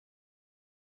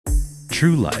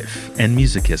true life and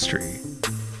music history,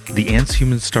 the Ants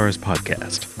Human Stars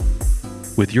podcast,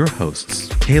 with your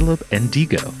hosts, Caleb and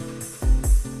Digo.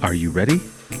 Are you ready?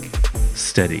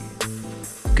 Steady.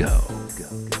 Go.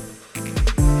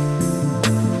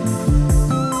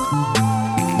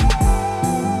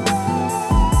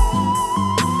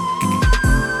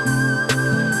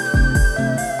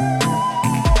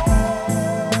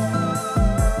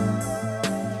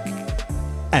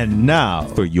 And now,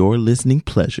 for your listening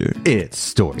pleasure, it's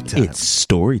story time. It's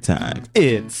story time.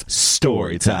 It's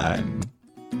story time.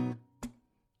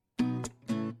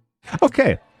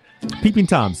 Okay, Peeping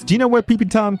Toms. Do you know where Peeping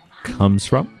Tom comes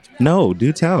from? No,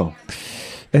 do tell.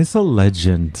 It's a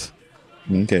legend.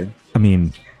 Okay. I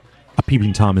mean, a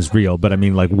Peeping Tom is real, but I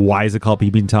mean, like, why is it called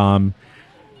Peeping Tom?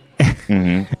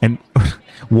 Mm-hmm. And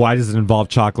why does it involve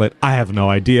chocolate? I have no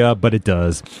idea, but it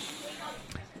does.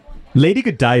 Lady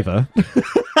Godiva.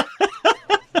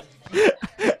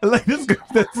 Like this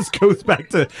goes back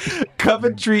to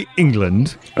Coventry,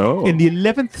 England. Oh. In the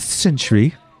 11th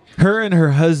century, her and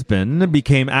her husband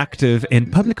became active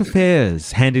in public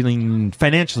affairs, handling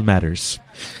financial matters.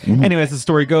 Mm-hmm. Anyway, as the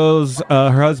story goes,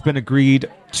 her husband agreed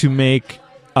to make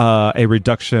a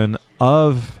reduction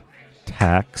of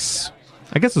tax.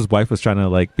 I guess his wife was trying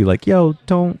to be like, yo,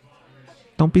 don't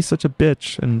be such a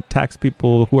bitch and tax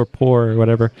people who are poor or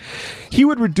whatever. He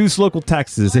would reduce local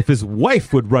taxes if his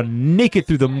wife would run naked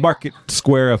through the market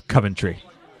square of Coventry.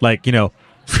 Like, you know,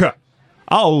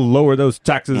 I'll lower those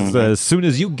taxes as soon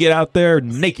as you get out there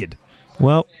naked.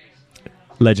 Well,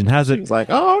 legend has it. He was like,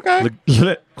 oh, okay.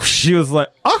 She was like,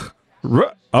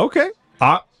 okay.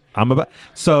 I'm about.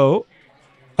 So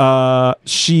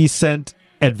she sent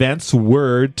advance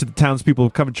word to the townspeople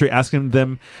of Coventry asking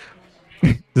them,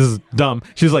 this is dumb.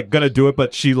 She was gonna do it,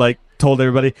 but she told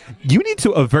everybody, you need to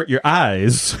avert your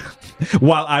eyes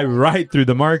while I ride through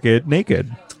the market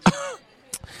naked.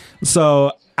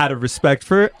 So, out of respect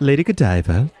for Lady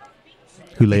Godiva,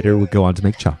 who later would go on to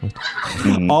make chocolate,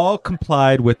 all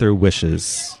complied with their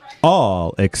wishes.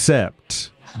 All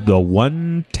except the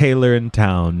one tailor in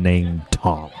town named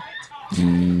Tom.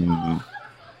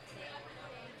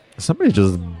 Somebody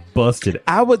just busted.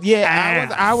 I was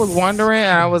wondering.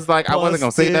 I was like, I wasn't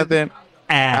gonna say nothing.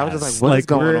 I was just like, what's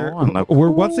going on?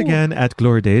 We're once again at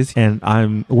Glory Days, and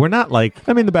we're not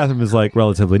the bathroom is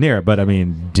relatively near, but I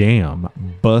mean, damn,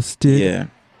 busted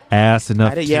ass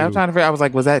enough. I'm trying to figure. I was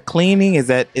like, was that cleaning? Is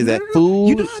that food?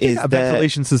 You know how they got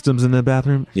ventilation systems in the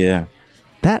bathroom? Yeah.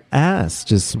 That ass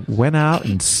just went out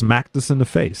and smacked us in the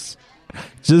face.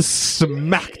 Just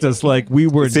smacked us like we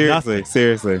were nothing.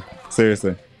 Seriously.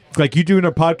 Like you doing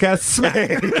a podcast?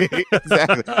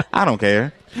 Exactly. I don't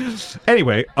care.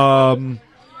 Anyway,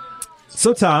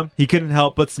 so Tom, he couldn't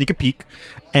help but sneak a peek.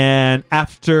 And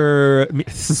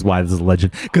this is why this is a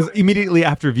legend, because immediately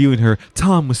after viewing her,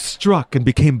 Tom was struck and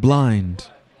became blind.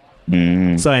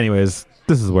 So anyways,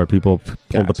 this is where people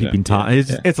pull the Peeping Tom.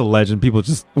 It's a legend. People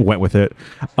just went with it.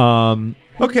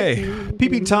 Okay,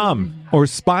 Peeping Tom, or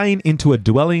spying into a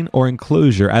dwelling or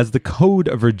enclosure, as the Code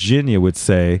of Virginia would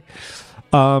say.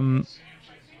 Here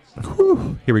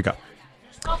we go.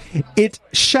 It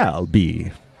shall be.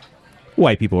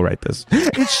 White people write this.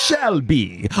 It shall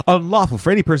be unlawful for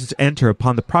any person to enter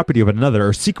upon the property of another,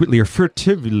 or secretly or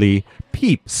furtively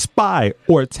peep, spy,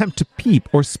 or attempt to peep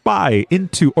or spy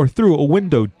into or through a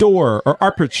window, door, or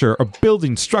aperture, or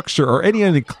building, structure, or any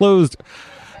unenclosed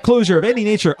closure of any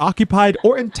nature occupied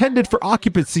or intended for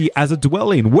occupancy as a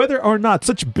dwelling, whether or not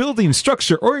such building,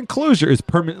 structure, or enclosure is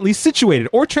permanently situated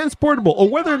or transportable, or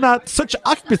whether or not such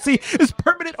occupancy is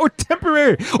permanent or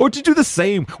temporary, or to do the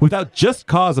same without just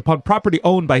cause upon property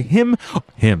owned by him,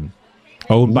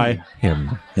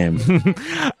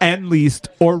 and leased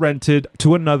or rented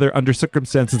to another under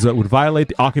circumstances that would violate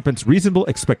the occupant's reasonable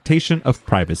expectation of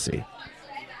privacy.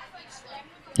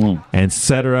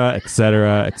 Etc.,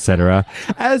 etc., etc.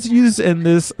 As used in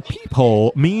this,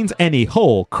 peephole means any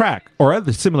hole, crack, or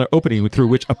other similar opening through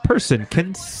which a person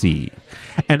can see.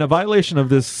 And a violation of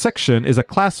this section is a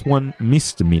Class 1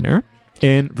 misdemeanor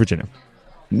in Virginia.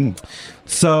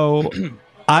 So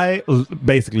I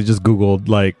basically just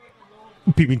Googled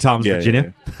Peeping Tom's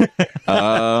Virginia.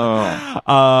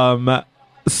 Oh.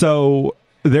 So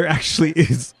there actually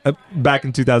is back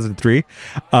in 2013.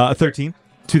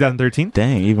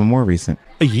 Dang, even more recent.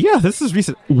 Yeah, this is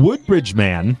recent. Woodbridge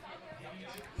man.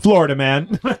 Florida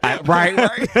man. Right.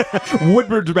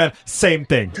 Woodbridge man. Same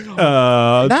thing.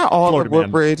 Not all Florida of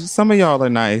Woodbridge. Man. Some of y'all are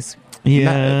nice.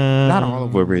 Yeah. Not all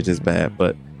of Woodbridge is bad,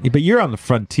 but you're on the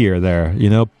frontier there,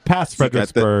 past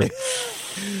Fredericksburg.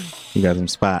 You got some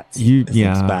spots.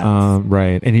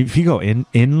 Right. And if you go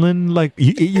inland, like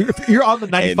if you're on the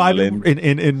 95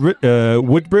 in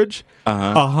Woodbridge,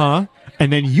 and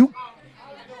then you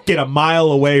get a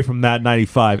mile away from that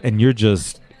 95, and you're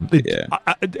just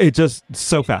it just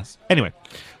so fast. Anyway,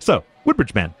 so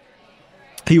Woodbridge man,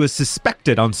 he was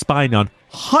suspected on spying on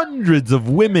hundreds of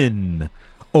women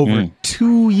over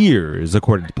 2 years,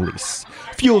 according to police.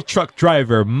 Fuel truck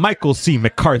driver Michael C.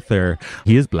 MacArthur,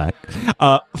 he is black,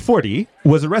 40,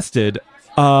 was arrested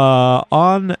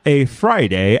on a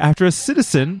Friday after a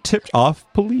citizen tipped off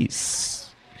police.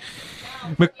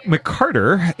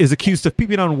 MacArthur is accused of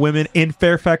peeping on women in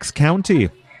Fairfax County,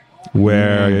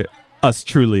 where us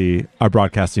truly are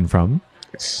broadcasting from.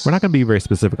 We're not going to be very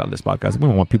specific on this podcast. We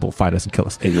don't want people to find us and kill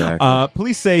us. Exactly.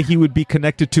 Police say he would be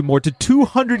connected to more than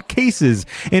 200 cases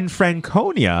in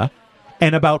Franconia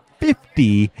and about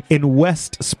 50 in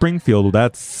West Springfield.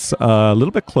 That's a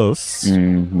little bit close.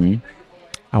 Mm-hmm.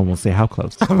 I won't say how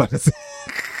close. Do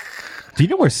you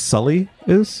know where Sully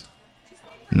is?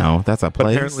 No, that's a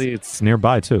place. Apparently, it's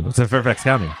nearby too. It's in Fairfax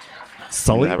County.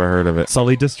 Sully? Never heard of it.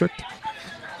 Sully District.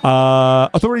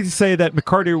 Authorities say that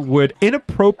MacArthur would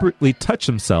inappropriately touch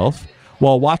himself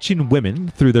while watching women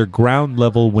through their ground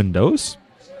level windows.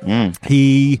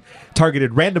 He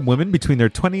targeted random women between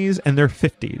their 20s and their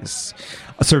 50s.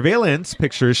 Surveillance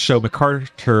pictures show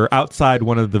MacArthur outside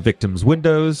one of the victim's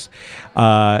windows.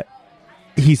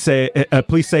 Police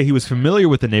say he was familiar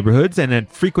with the neighborhoods and had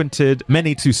frequented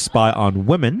many to spy on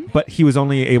women, but he was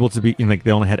only able to be,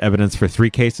 they only had evidence for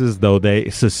 3 cases, though they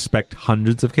suspect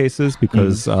hundreds of cases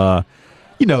because,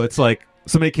 it's like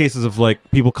so many cases of like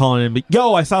people calling in,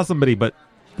 yo, I saw somebody, but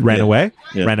ran away,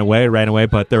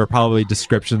 but there were probably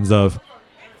descriptions of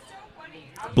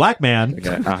black man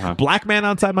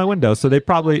outside my window. So they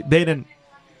didn't,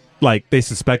 they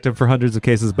suspect him for hundreds of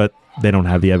cases, but they don't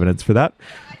have the evidence for that.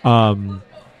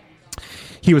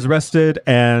 He was arrested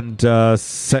and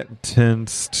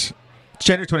sentenced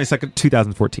January 22nd,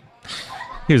 2014.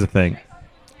 Here's the thing.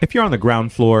 If you're on the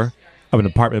ground floor of an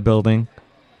apartment building,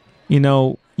 you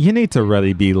need to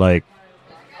really be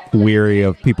weary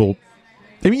of people.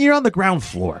 I mean, you're on the ground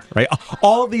floor, right?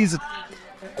 All of these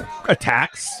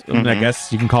attacks, I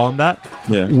guess you can call them that,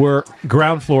 were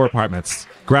ground floor apartments.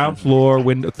 Ground floor,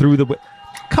 window, through the...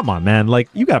 Come on, man.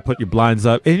 You got to put your blinds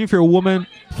up. And if you're a woman,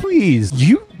 please,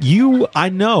 I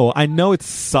know it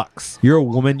sucks. You're a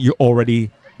woman. You're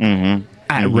already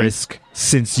at risk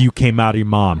since you came out of your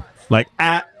mom.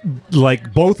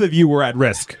 Both of you were at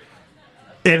risk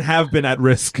and have been at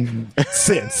risk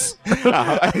since.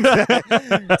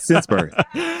 Since birth.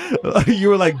 You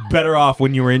were better off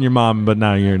when you were in your mom, but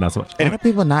now you're not so much. Why do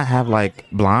people not have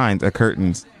blinds or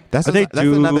curtains? That's they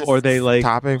do, another or they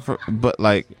topic but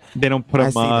they don't put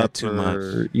them up too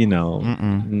much.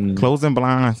 Closing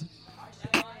blinds.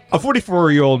 A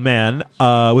 44-year-old man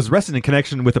was arrested in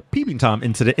connection with a peeping Tom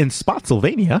incident in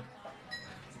Spotsylvania.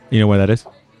 You know where that is?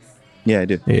 Yeah, I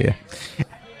do. Yeah.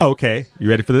 Okay, you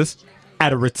ready for this?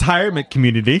 At a retirement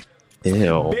community.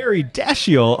 Ew. Barry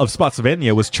Dashiell of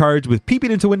Spotsylvania was charged with peeping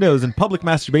into windows and public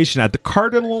masturbation at the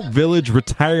Cardinal Village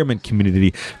Retirement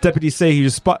Community. Deputies say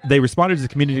they responded to the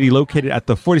community located at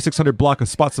the 4600 block of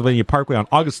Spotsylvania Parkway on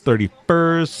August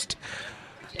 31st,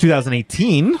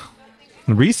 2018.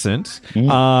 Recent.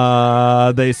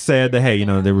 They said that, hey,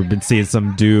 they were been seeing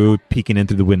some dude peeking in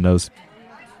through the windows.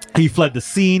 He fled the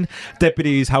scene.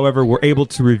 Deputies, however, were able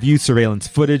to review surveillance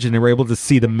footage, and they were able to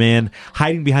see the man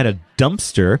hiding behind a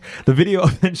dumpster. The video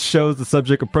then shows the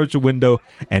subject approach a window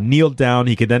and kneel down.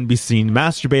 He could then be seen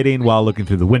masturbating while looking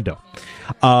through the window.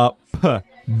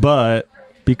 But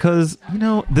because,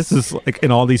 this is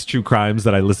in all these true crimes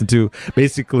that I listen to,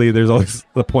 basically there's always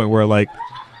the point where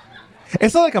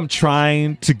it's not like I'm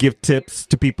trying to give tips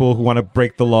to people who want to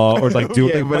break the law or do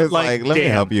it. But it's let me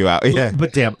help you out. Yeah.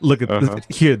 But damn, look at this.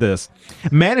 Hear this.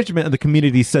 Management of the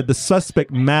community said the suspect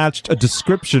matched a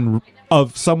description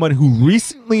of someone who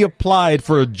recently applied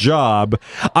for a job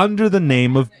under the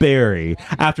name of Barry.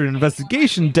 After an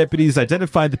investigation, deputies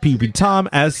identified the peeping Tom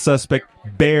as suspect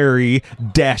Barry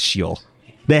Dashiell.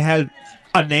 They had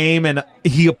a name and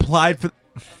he applied for...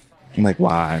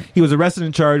 Why? He was arrested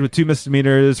and charged with 2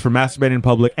 misdemeanors for masturbating in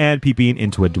public and peeping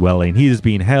into a dwelling. He is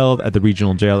being held at the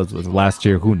regional jail. It was last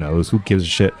year. Who knows? Who gives a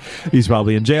shit? He's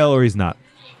probably in jail or he's not.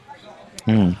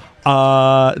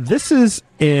 This is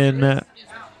in...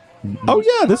 Oh,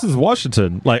 yeah. This is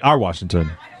Washington. Our Washington.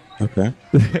 Okay.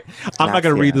 I'm not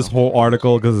going to read this whole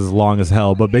article because it's long as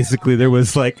hell. But basically there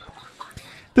was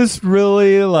this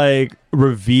really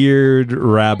revered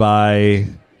rabbi...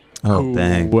 Oh,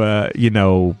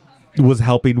 dang. was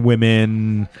helping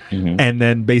women, and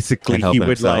then basically And help he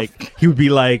would himself. he would be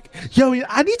like, yo,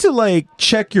 I need to like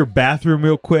check your bathroom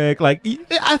real quick. Like,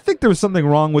 I think there was something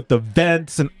wrong with the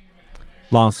vents. And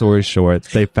long story short,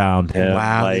 they found him.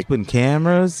 Wow, he's putting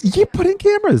cameras. You put in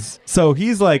cameras. So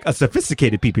he's like a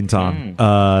sophisticated peeping Tom.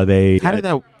 How did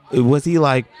that? Was he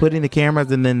like putting the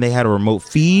cameras and then they had a remote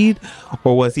feed,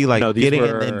 or was he like getting it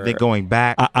and then going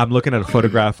back? I'm looking at a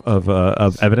photograph of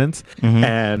evidence,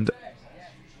 and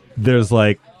there's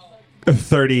like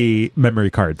 30 memory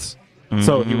cards.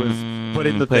 So he was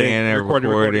putting the thing,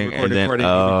 recording, and then he would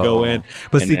go in.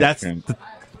 But see, that's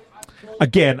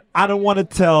again, I don't want to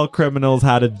tell criminals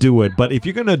how to do it, but if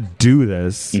you're gonna do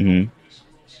this,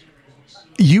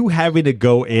 you having to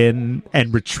go in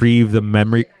and retrieve the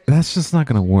memory, that's just not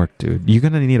gonna work, dude. You're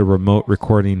gonna need a remote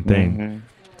recording thing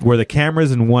where the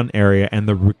camera's in one area and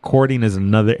the recording is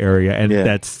another area, and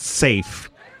that's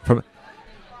safe from.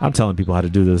 I'm telling people how to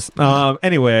do this.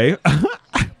 Anyway,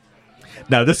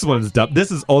 now this one's dumb.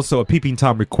 This is also a peeping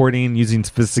Tom recording using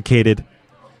sophisticated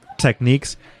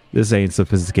techniques. This ain't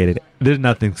sophisticated. There's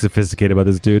nothing sophisticated about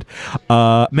this dude.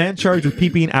 Man charged with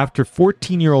peeping after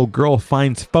 14-year-old girl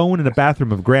finds phone in a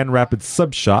bathroom of Grand Rapids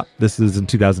sub shop. This is in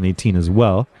 2018 as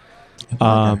well. Did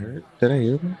I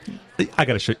hear that? I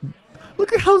gotta show you.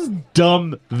 Look at how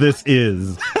dumb this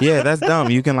is. Yeah, that's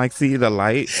dumb. You can like see the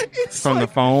light from the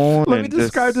phone. Let me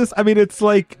describe this. I mean, it's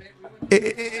like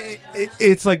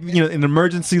it's like, you know, an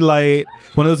emergency light,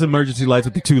 one of those emergency lights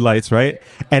with the two lights, right?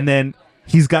 And then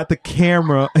he's got the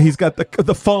camera, he's got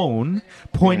the phone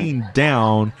pointing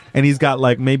down, and he's got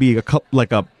like maybe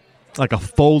like a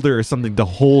folder or something to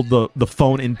hold the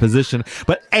phone in position.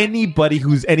 But anybody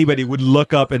would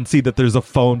look up and see that there's a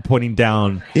phone pointing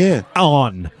down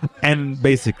on. And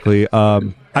basically,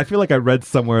 I feel like I read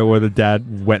somewhere where the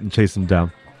dad went and chased him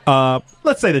down.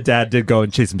 Let's say the dad did go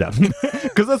and chase him down,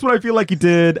 because that's what I feel like he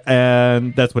did,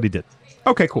 and that's what he did.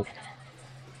 Okay, cool.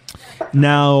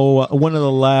 Now, one of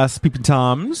the last peeping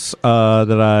Toms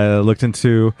that I looked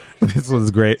into, this was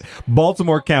great.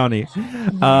 Baltimore County.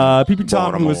 Peeping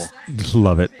Tom,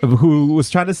 who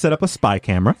was trying to set up a spy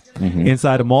camera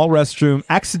inside a mall restroom,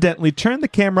 accidentally turned the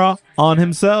camera on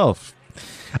himself.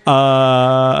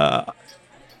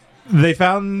 They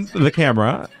found the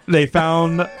camera. They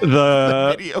found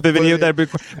the video that,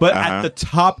 but at the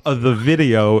top of the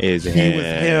video was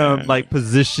him like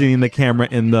positioning the camera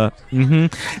in the.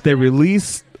 They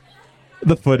released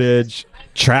the footage,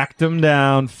 tracked him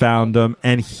down, found him,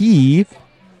 and he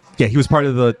was part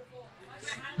of the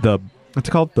what's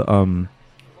it called, the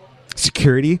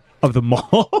security of the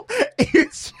mall.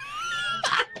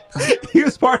 He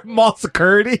was part of mall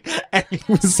security, and he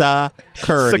was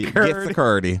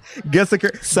security. Get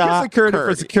security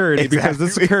for security, because the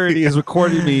security is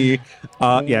recording me.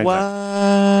 Luckily,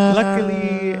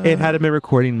 it hadn't been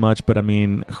recording much, but I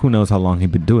mean, who knows how long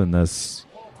he'd been doing this.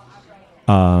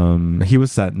 He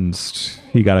was sentenced.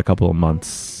 He got a couple of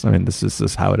months. I mean, this is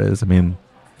just how it is. I mean,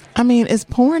 is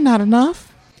porn not enough?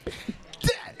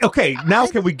 Okay, now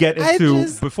can we get into,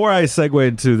 before I segue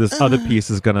into this other piece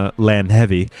is going to land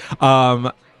heavy,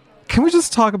 can we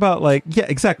just talk about, like,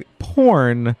 exactly,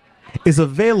 porn is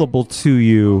available to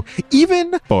you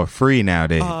even for free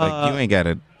nowadays. Like, you ain't got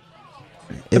to,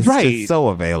 it's just so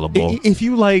available. If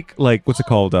you like what's it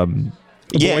called,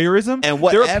 voyeurism, and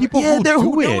there are people who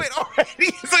do it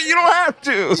already, so you don't have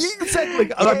to. Exactly.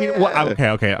 I mean,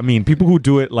 okay. I mean, people who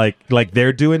do it like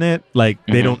they're doing it, like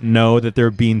they don't know that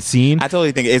they're being seen. I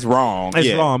totally think it's wrong.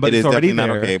 It's wrong, but it's already there.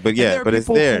 Not okay. But but it's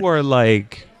there. People who are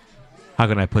like, how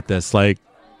can I put this? Like,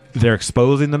 they're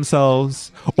exposing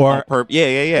themselves, or Or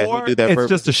it's do that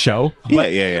just a show.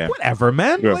 Yeah. Whatever,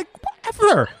 man. Yeah. Like,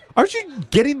 whatever. Aren't you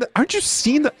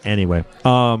seeing the anyway?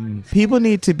 People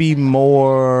need to be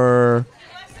more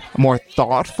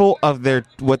thoughtful of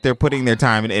what they're putting their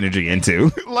time and energy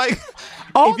into. Like,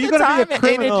 if you're gonna be a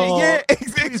criminal,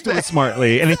 please do it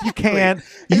smartly. And if you can't,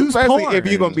 use porn. If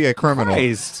you're gonna be a criminal,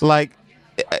 like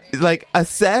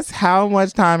assess how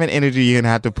much time and energy you're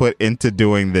gonna have to put into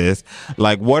doing this.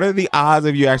 Like, what are the odds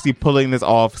of you actually pulling this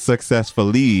off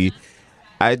successfully?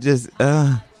 I just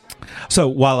So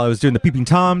while I was doing the peeping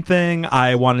Tom thing,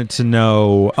 I wanted to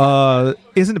know,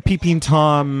 isn't a peeping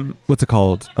Tom, what's it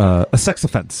called, a sex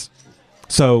offense?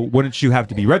 So wouldn't you have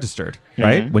to be registered,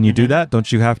 right? When you do that,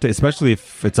 don't you have to, especially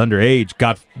if it's underage,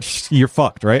 God, you're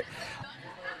fucked, right?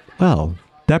 Well,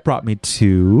 that brought me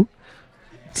to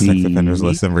sex offenders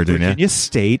list in Virginia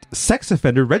State Sex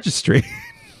Offender Registry.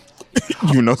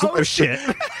 You know, shit.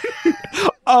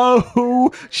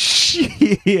 Oh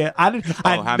shit! I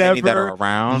how many that are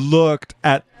around? Looked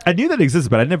at. I knew that existed,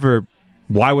 but I never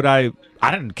why would I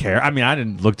didn't care. I mean, I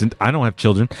don't have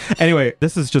children. Anyway,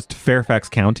 this is just Fairfax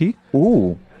County.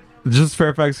 Ooh. Just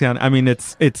Fairfax County. I mean,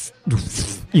 it's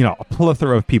a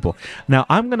plethora of people. Now,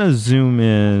 I'm going to zoom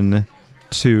in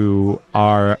to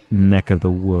our neck of the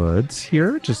woods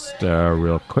here, just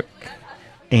real quick.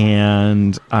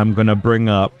 And I'm going to bring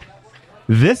up,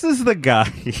 this is the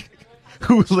guy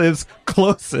who lives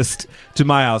closest to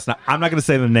my house. Now, I'm not going to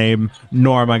say the name,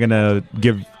 nor am I going to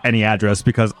give any address,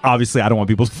 because obviously I don't want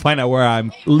people to find out where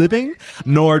I'm living,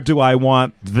 nor do I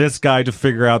want this guy to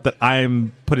figure out that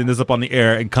I'm putting this up on the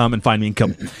air and come and find me and kill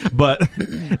me. But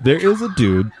there is a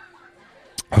dude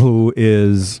who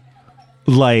is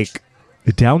like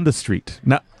down the street.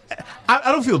 Now,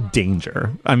 I don't feel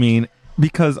danger. I mean,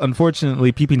 because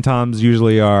unfortunately, peeping toms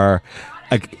usually are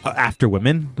after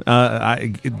women.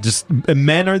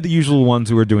 Men are the usual ones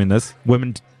who are doing this.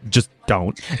 Women just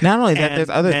don't. Not only that, there's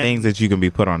other things that you can be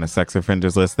put on a sex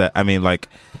offenders list that, I mean, like,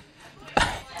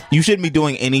 you shouldn't be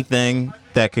doing anything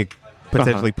that could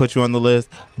potentially put you on the list,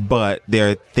 but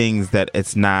there are things that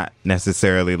it's not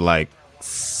necessarily like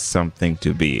something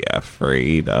to be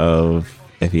afraid of,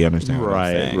 if you understand what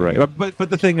I'm saying. Right. But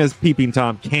the thing is, peeping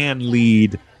tom can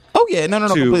lead. Oh yeah, no,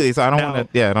 completely. So I don't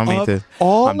want to. Yeah, I don't mean to.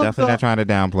 I'm definitely not trying to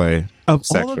downplay of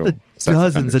all of the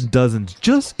dozens and dozens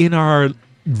just in our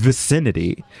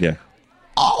vicinity. Yeah,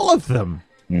 all of them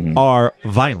are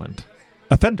violent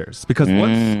offenders, because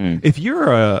once if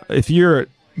you're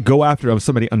go after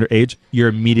somebody underage, you're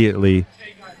immediately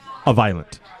a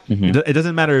violent. It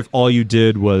doesn't matter if all you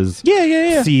did was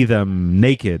see them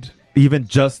naked. Even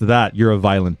just that, you're a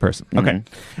violent person. Okay.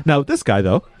 Now this guy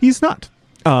though, he's not.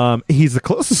 He's the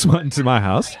closest one to my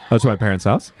house, to my parents'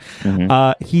 house.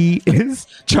 He is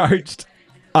charged.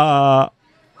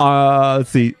 Let's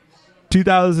see,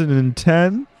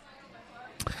 2010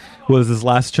 was his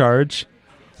last charge.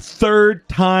 Third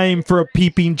time for a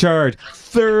peeping charge.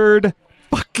 Third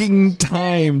fucking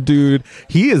time, dude.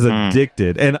 He is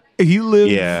addicted, and he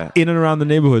lives in and around the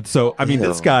neighborhood. So I mean,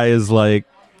 this guy is like.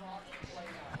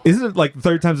 Isn't it like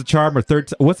third time's a charm, or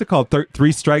what's it called?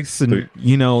 Three strikes, and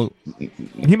he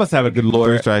must have a good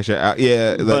lawyer. 3 strikes,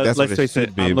 yeah. That's what it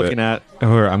should be. I'm looking at.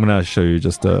 I'm gonna show you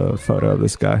just a photo of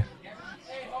this guy.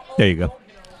 There you go.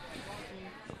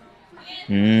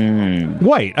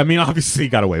 White. I mean, obviously, he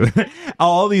got away with it.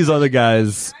 All these other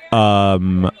guys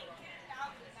that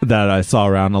I saw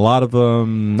around, a lot of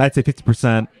them, I'd say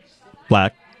 50%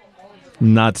 black.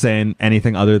 Not saying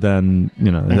anything other than,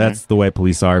 that's the way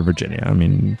police are in Virginia. I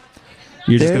mean,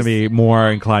 you're just going to be more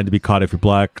inclined to be caught if you're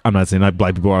black. I'm not saying that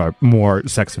black people are more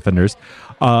sex offenders.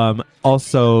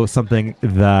 Also, something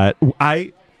that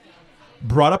I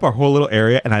brought up our whole little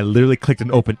area, and I literally clicked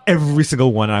and opened every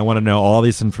single one, and I want to know all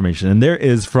this information. And there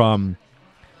is from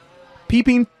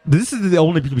peeping. This is the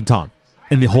only peeping tom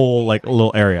in the whole like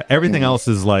little area. Everything else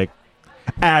is like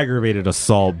aggravated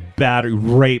assault, battery,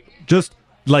 rape, just.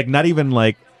 Like, not even,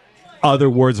 like, other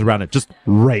words around it. Just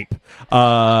rape.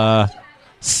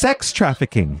 Sex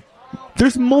trafficking.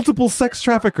 There's multiple sex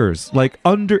traffickers. Like,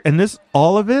 and this,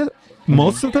 all of it,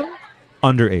 most of them,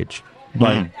 underage.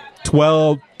 Like,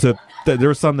 12 to, there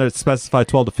were some that specify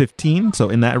 12 to 15, so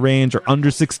in that range, or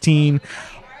under 16.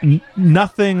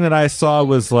 Nothing that I saw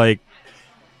was, like,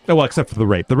 well, except for the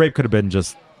rape. The rape could have been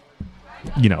just,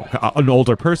 an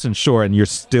older person, sure, and you're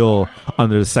still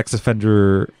under the sex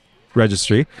offender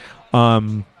registry.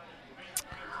 Now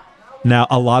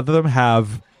a lot of them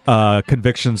have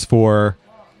convictions for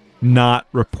not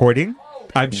reporting.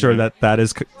 I'm sure that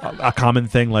is a common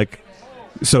thing. Like,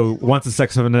 so once a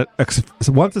sex offender,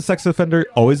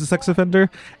 always a sex offender.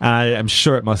 I'm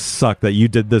sure it must suck that you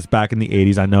did this back in the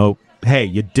 80s. I know, hey,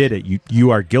 you did it. You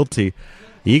are guilty.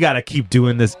 You got to keep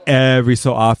doing this every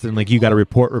so often. Like, you got to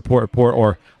report,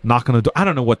 or knock on the door. I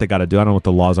don't know what they got to do. I don't know what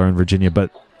the laws are in Virginia,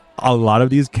 but a lot of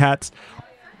these cats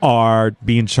are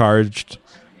being charged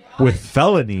with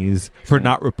felonies for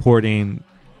not reporting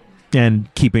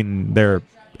and keeping their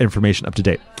information up to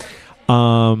date.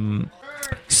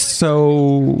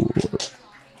 So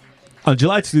on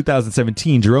July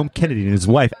 2017, Jerome Kennedy and his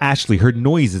wife Ashley heard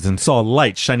noises and saw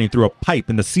light shining through a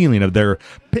pipe in the ceiling of their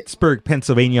Pittsburgh,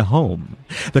 Pennsylvania home.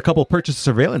 The couple purchased a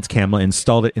surveillance camera and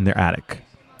installed it in their attic.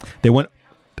 They went,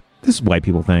 this white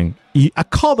people thing. I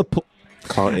call the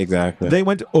exactly. They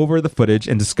went over the footage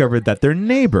and discovered that their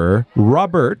neighbor,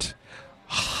 Robert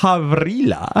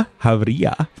Havria,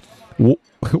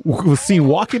 was seen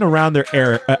walking around their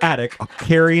attic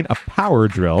carrying a power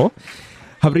drill.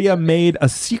 Havria made a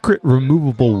secret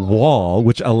removable wall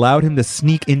which allowed him to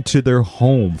sneak into their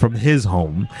home from his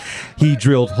home. He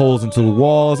drilled holes into the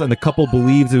walls, and the couple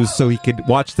believes it was so he could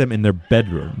watch them in their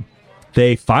bedroom.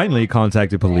 They finally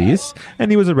contacted police,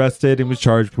 and he was arrested and was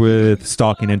charged with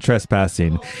stalking and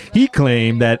trespassing. He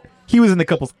claimed that he was in the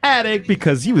couple's attic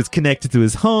because he was connected to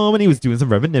his home and he was doing some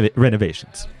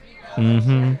renovations.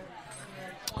 Mm-hmm.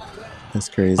 That's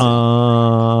crazy.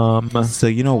 So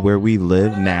you know where we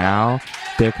live now,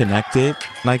 they're connected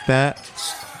like that.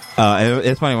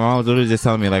 It's funny. My mom was literally just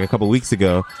telling me like a couple weeks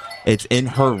ago. It's in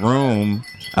her room.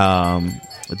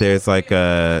 There's like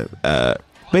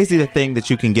basically the thing that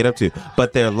you can get up to,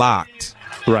 but they're locked,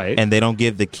 right? And they don't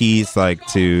give the keys like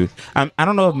to. I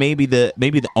don't know if maybe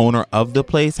the owner of the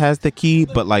place has the key,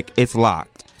 but like it's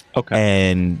locked. Okay.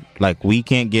 And like we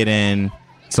can't get in.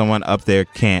 Someone up there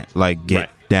can't like get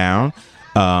down.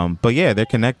 But yeah, they're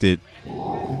connected.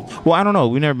 Well, I don't know.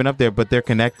 We've never been up there, but they're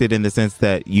connected in the sense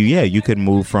that you could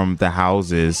move from the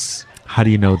houses. How do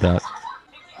you know that?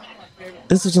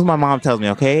 This is just my mom tells me,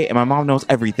 okay? And my mom knows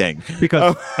everything.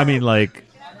 Because, I mean, like,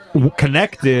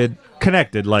 connected.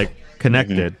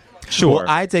 Mm-hmm. Sure. Well,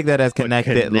 I take that as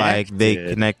connected, like they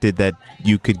connected that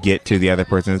you could get to the other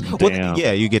person's. Well,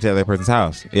 yeah, you get to the other person's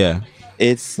house. Yeah.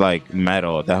 It's like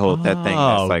metal. That thing.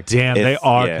 Oh, like, damn. They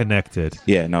are connected.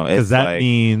 Yeah, no. Because that like,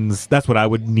 means that's what I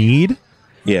would need.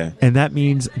 Yeah. And that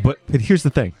means, but here's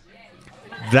the thing.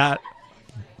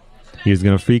 He's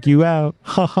going to freak you out.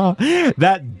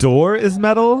 That door is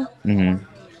metal. Mm-hmm.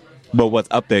 But what's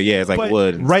up there, it's like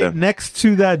wood. And right stuff. next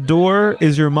to that door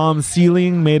is your mom's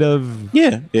ceiling made of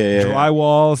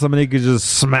drywall. Somebody could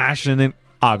just smash in it.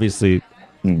 Obviously,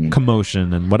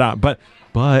 commotion and whatnot.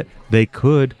 But they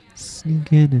could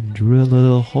sneak in and drill a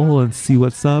little hole and see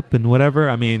what's up and whatever.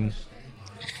 I mean,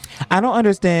 I don't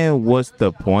understand what's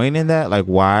the point in that. Like,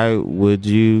 why would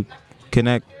you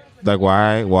connect? Like,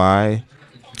 why?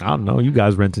 I don't know. You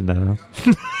guys renting that house.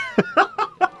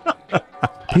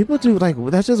 People do, like,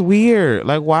 that's just weird.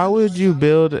 Like, why would you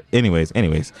build? Anyways.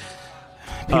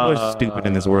 People are stupid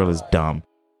and this world is dumb.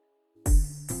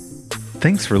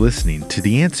 Thanks for listening to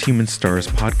the Ants Human Stars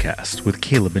podcast with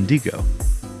Caleb and Digo.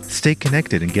 Stay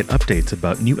connected and get updates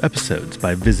about new episodes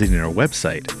by visiting our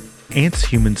website,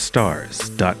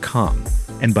 antshumanstars.com,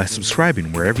 and by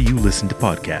subscribing wherever you listen to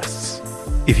podcasts.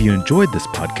 If you enjoyed this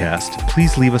podcast,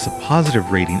 please leave us a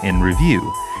positive rating and review,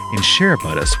 and share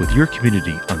about us with your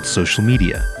community on social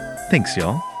media. Thanks,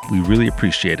 y'all. We really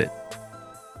appreciate it.